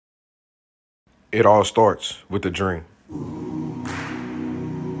It all starts with a dream.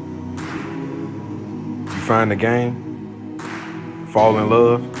 You find the game, fall in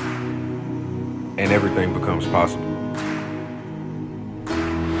love, and everything becomes possible.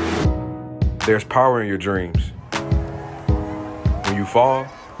 There's power in your dreams. When you fall,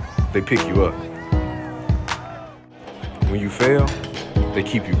 they pick you up. When you fail, they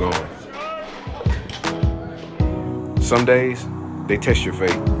keep you going. Some days, they test your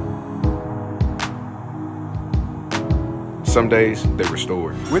faith. Some days, they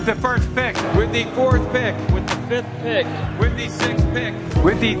restore it. With the first pick, with the fourth pick, with the fifth pick, with the sixth pick,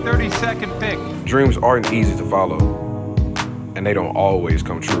 with the 32nd pick. Dreams aren't easy to follow, and they don't always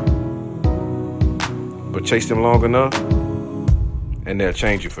come true. But chase them long enough, and they'll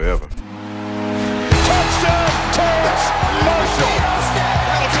change you forever. Touchdown, Terrence Marshall!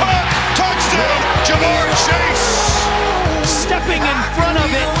 Touchdown, Jamar Chase! Stepping in front of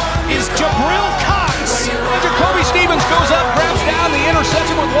it is Jabril Cox. Jacoby Stevens goes up, grabs down the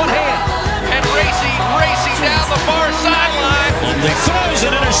interception with one hand. And racing down the far sideline. Only throws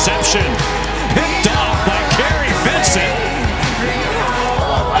an interception. Picked off by Kerry Vincent.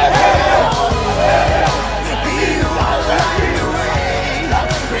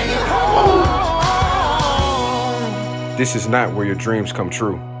 This is not where your dreams come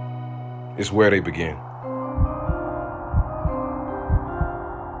true. It's where they begin.